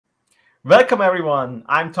Welcome, everyone.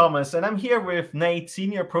 I'm Thomas, and I'm here with Nate,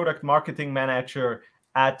 Senior Product Marketing Manager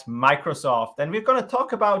at Microsoft. And we're going to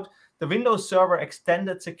talk about the Windows Server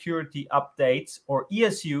Extended Security Updates, or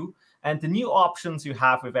ESU, and the new options you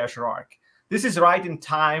have with Azure Arc. This is right in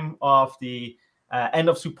time of the end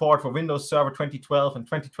of support for Windows Server 2012 and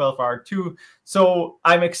 2012 R2. So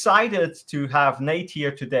I'm excited to have Nate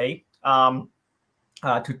here today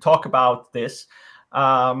to talk about this.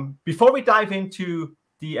 Before we dive into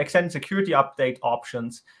the extended security update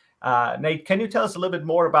options, Nate, can you tell us a little bit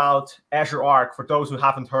more about Azure Arc for those who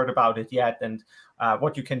haven't heard about it yet, and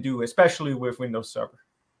what you can do, especially with Windows Server?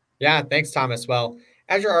 Yeah, thanks, Thomas. Well,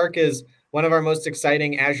 Azure Arc is one of our most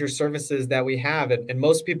exciting Azure services that we have, and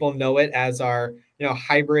most people know it as our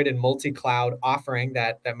hybrid and multi-cloud offering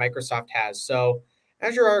that Microsoft has. So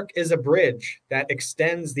Azure Arc is a bridge that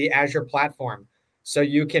extends the Azure platform. So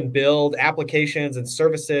you can build applications and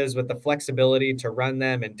services with the flexibility to run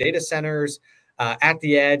them in data centers, at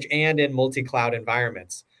the edge, and in multi-cloud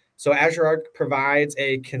environments. So Azure Arc provides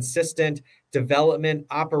a consistent development,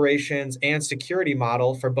 operations, and security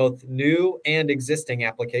model for both new and existing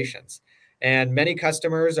applications. And many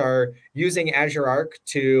customers are using Azure Arc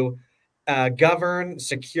to govern,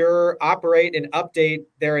 secure, operate, and update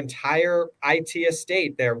their entire IT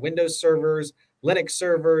estate, their Windows servers, Linux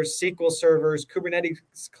servers, SQL servers, Kubernetes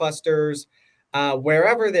clusters,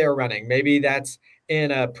 wherever they're running. Maybe that's in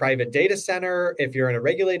a private data center, if you're in a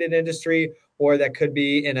regulated industry, or that could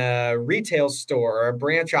be in a retail store or a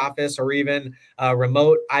branch office, or even a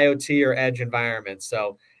remote IoT or edge environment.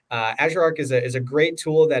 So Azure Arc is a great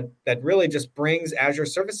tool that really just brings Azure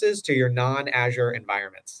services to your non-Azure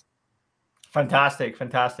environments. Fantastic,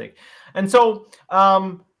 fantastic. And so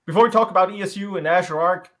before we talk about ESU and Azure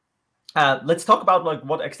Arc, let's talk about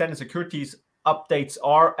what extended securities updates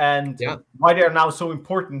are and why they are now so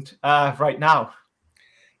important right now.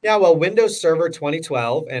 Yeah, well, Windows Server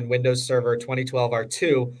 2012 and Windows Server 2012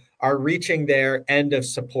 R2 are reaching their end of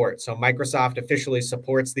support. So Microsoft officially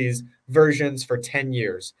supports these versions for 10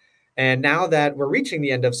 years. And now that we're reaching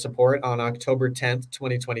the end of support on October 10th,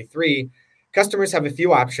 2023, customers have a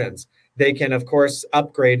few options. They can, of course,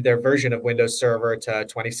 upgrade their version of Windows Server to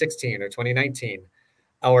 2016 or 2019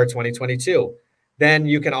 or 2022. Then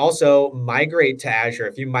you can also migrate to Azure.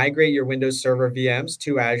 If you migrate your Windows Server VMs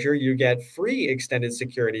to Azure, you get free extended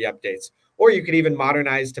security updates. Or you could even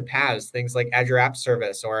modernize to PaaS, things like Azure App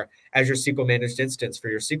Service or Azure SQL Managed Instance for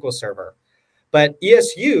your SQL Server. But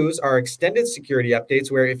ESUs are extended security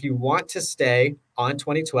updates where if you want to stay on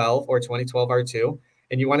 2012 or 2012 R2,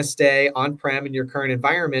 and you want to stay on-prem in your current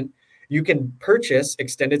environment, you can purchase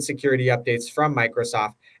extended security updates from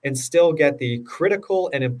Microsoft and still get the critical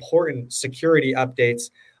and important security updates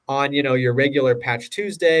on your regular Patch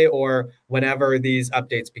Tuesday or whenever these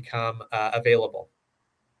updates become available.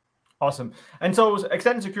 Awesome. And so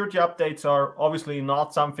extended security updates are obviously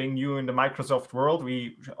not something new in the Microsoft world.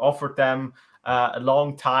 We offered them a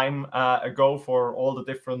long time ago for all the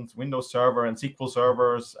different Windows Server and SQL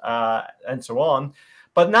servers and so on.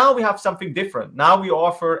 But now we have something different. Now we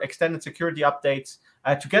offer extended security updates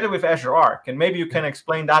together with Azure Arc. And maybe you can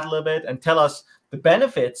explain that a little bit and tell us the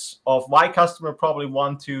benefits of why customers probably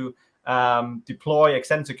want to deploy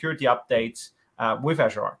extended security updates with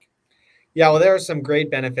Azure Arc. Yeah, well, there are some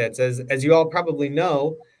great benefits. As you all probably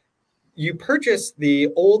know, you purchase the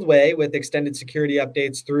old way with extended security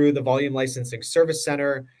updates through the Volume Licensing Service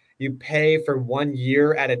Center. You pay for 1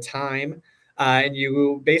 year at a time. And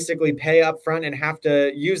you basically pay upfront and have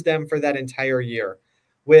to use them for that entire year.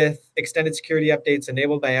 With extended security updates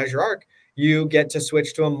enabled by Azure Arc, you get to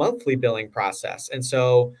switch to a monthly billing process. And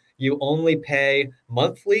so you only pay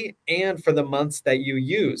monthly and for the months that you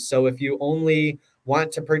use. So if you only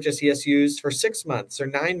want to purchase ESUs for 6 months or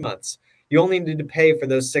 9 months, you only need to pay for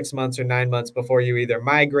those 6 months or 9 months before you either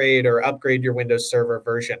migrate or upgrade your Windows Server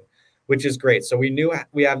version, which is great. So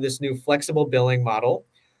we have this new flexible billing model.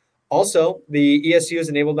 Also, the ESUs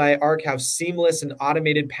enabled by Arc have seamless and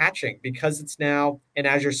automated patching. Because it's now an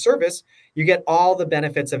Azure service, you get all the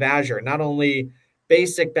benefits of Azure, not only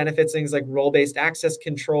basic benefits, things like role-based access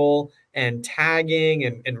control and tagging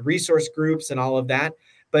and resource groups and all of that,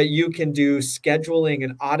 but you can do scheduling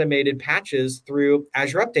and automated patches through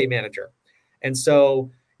Azure Update Manager. And so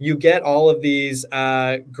you get all of these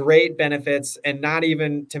great benefits, and not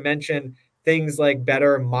even to mention things like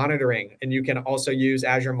better monitoring. And you can also use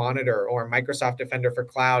Azure Monitor or Microsoft Defender for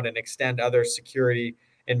Cloud and extend other security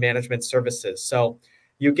and management services. So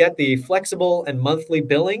you get the flexible and monthly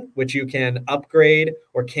billing, which you can upgrade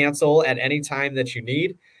or cancel at any time that you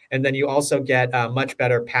need. And then you also get much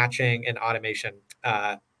better patching and automation.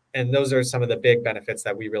 And those are some of the big benefits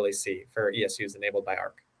that we really see for ESUs enabled by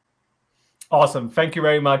Arc. Awesome. Thank you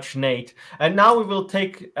very much, Nate. And now we will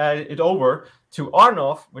take it over to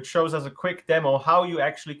Aurnov, which shows us a quick demo how you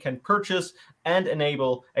actually can purchase and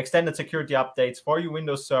enable extended security updates for your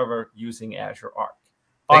Windows Server using Azure Arc.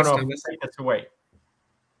 Thanks, Aurnov, Thomas. take us away.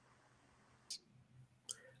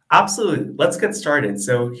 Absolutely. Let's get started.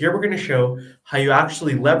 So here we're going to show how you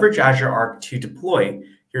actually leverage Azure Arc to deploy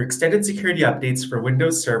your extended security updates for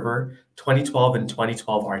Windows Server 2012 and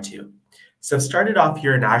 2012 R2. So I've started off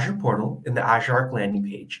here in Azure Portal in the Azure Arc landing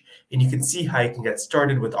page, and you can see how you can get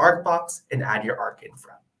started with ArcBox and add your Arc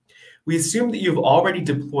infra. We assume that you've already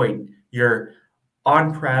deployed your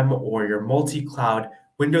on-prem or your multi-cloud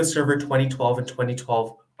Windows Server 2012 and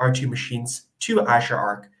 2012 R2 machines to Azure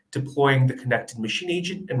Arc, deploying the connected machine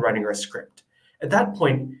agent and running our script. At that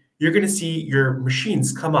point, you're going to see your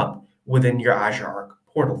machines come up within your Azure Arc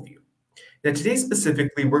portal view. Now, today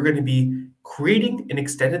specifically, we're going to be creating an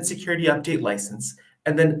extended security update license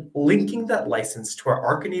and then linking that license to our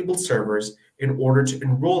Arc-enabled servers in order to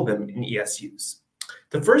enroll them in ESUs.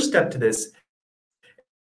 The first step to this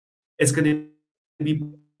is going to be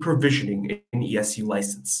provisioning an ESU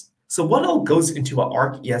license. So what all goes into an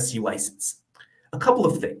Arc ESU license? A couple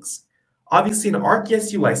of things. Obviously, an Arc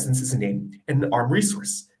ESU license is a name and an ARM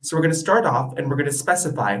resource. So we're going to start off and we're going to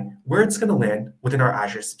specify where it's going to land within our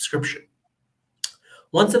Azure subscription.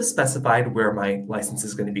 Once I've specified where my license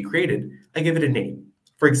is going to be created, I give it a name.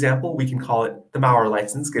 For example, we can call it the malware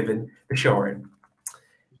license given the show we're in.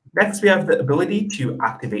 Next, we have the ability to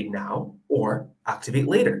activate now or activate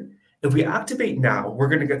later. If we activate now, we're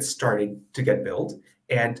going to get started to get billed,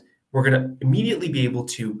 and we're going to immediately be able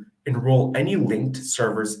to enroll any linked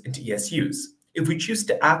servers into ESUs. If we choose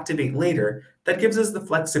to activate later, that gives us the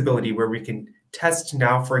flexibility where we can test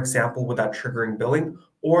now, for example, without triggering billing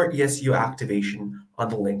or ESU activation on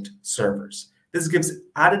the linked servers. This gives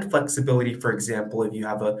added flexibility, for example, if you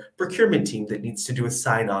have a procurement team that needs to do a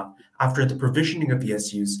sign-off after the provisioning of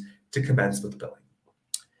ESUs to commence with billing.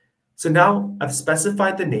 So now I've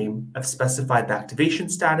specified the name, I've specified the activation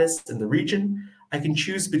status and the region. I can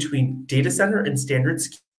choose between data center and standard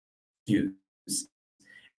SKUs.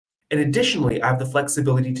 And additionally, I have the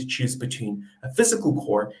flexibility to choose between a physical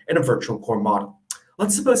core and a virtual core model.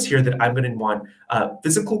 Let's suppose here that I'm going to want a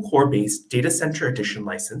physical core-based data center edition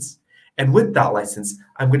license. And with that license,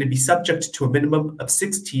 I'm going to be subject to a minimum of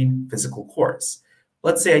 16 physical cores.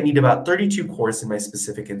 Let's say I need about 32 cores in my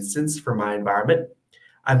specific instance for my environment.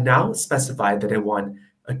 I've now specified that I want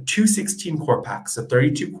a 216 core pack, so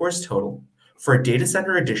 32 cores total, for a data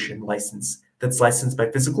center edition license that's licensed by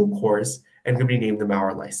physical cores and going to be named the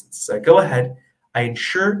malware license. So I go ahead, I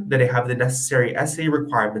ensure that I have the necessary SA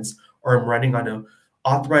requirements or I'm running on an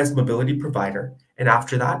authorized mobility provider. And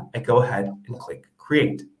after that, I go ahead and click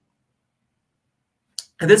create.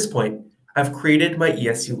 At this point, I've created my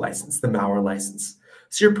ESU license, the malware license.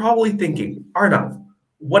 So you're probably thinking, Aurnov,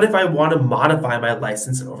 what if I want to modify my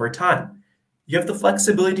license over time? You have the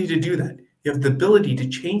flexibility to do that. You have the ability to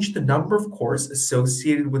change the number of cores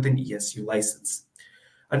associated with an ESU license.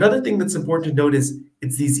 Another thing that's important to note is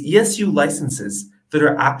it's these ESU licenses that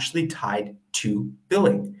are actually tied to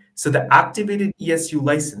billing. So the activated ESU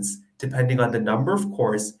license, depending on the number of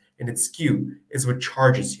cores and its SKU, is what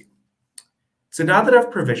charges you. So now that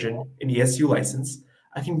I've provisioned an ESU license,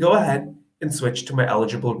 I can go ahead and switch to my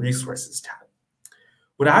eligible resources tab.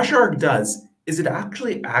 What Azure Arc does is it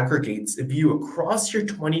actually aggregates a view across your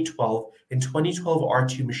 2012 and 2012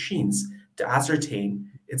 R2 machines to ascertain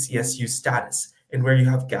its ESU status and where you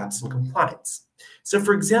have gaps in compliance. So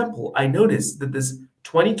for example, I noticed that this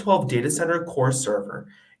 2012 data center core server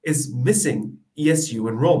is missing ESU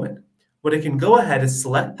enrollment. What I can go ahead is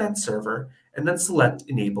select that server and then select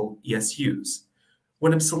enable ESUs.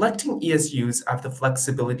 When I'm selecting ESUs, I have the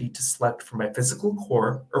flexibility to select from my physical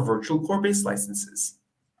core or virtual core based licenses.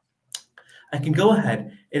 I can go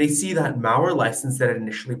ahead and I see that malware license that I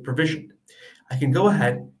initially provisioned. I can go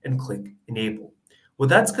ahead and click enable. What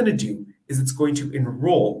that's going to do is it's going to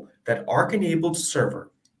enroll that Arc-enabled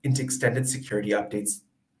server into extended security updates.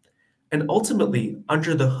 And ultimately,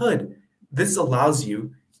 under the hood, this allows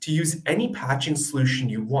you to use any patching solution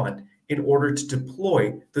you want in order to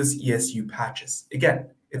deploy those ESU patches. Again,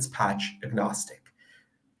 it's patch agnostic.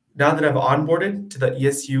 Now that I've onboarded to the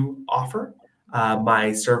ESU offer,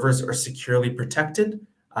 my servers are securely protected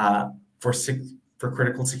for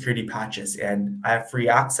critical security patches, and I have free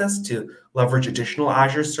access to leverage additional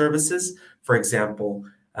Azure services, for example,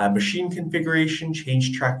 machine configuration,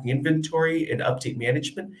 change tracking inventory, and update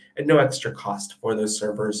management at no extra cost for those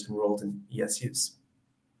servers enrolled in ESUs.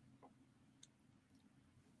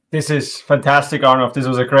 This is fantastic, Aurnov. This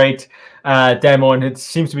was a great demo, and it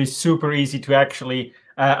seems to be super easy to actually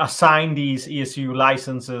assign these ESU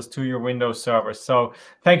licenses to your Windows servers. So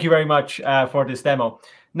thank you very much for this demo.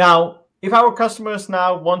 Now, if our customers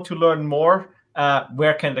now want to learn more,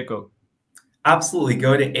 where can they go? Absolutely.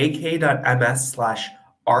 Go to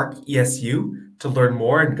ak.ms/arc-esu to learn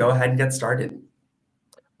more and go ahead and get started.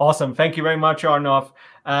 Awesome. Thank you very much, Aurnov.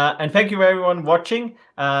 And thank you everyone watching.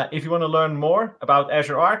 If you want to learn more about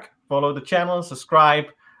Azure Arc, follow the channel, subscribe,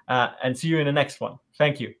 and see you in the next one.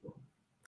 Thank you.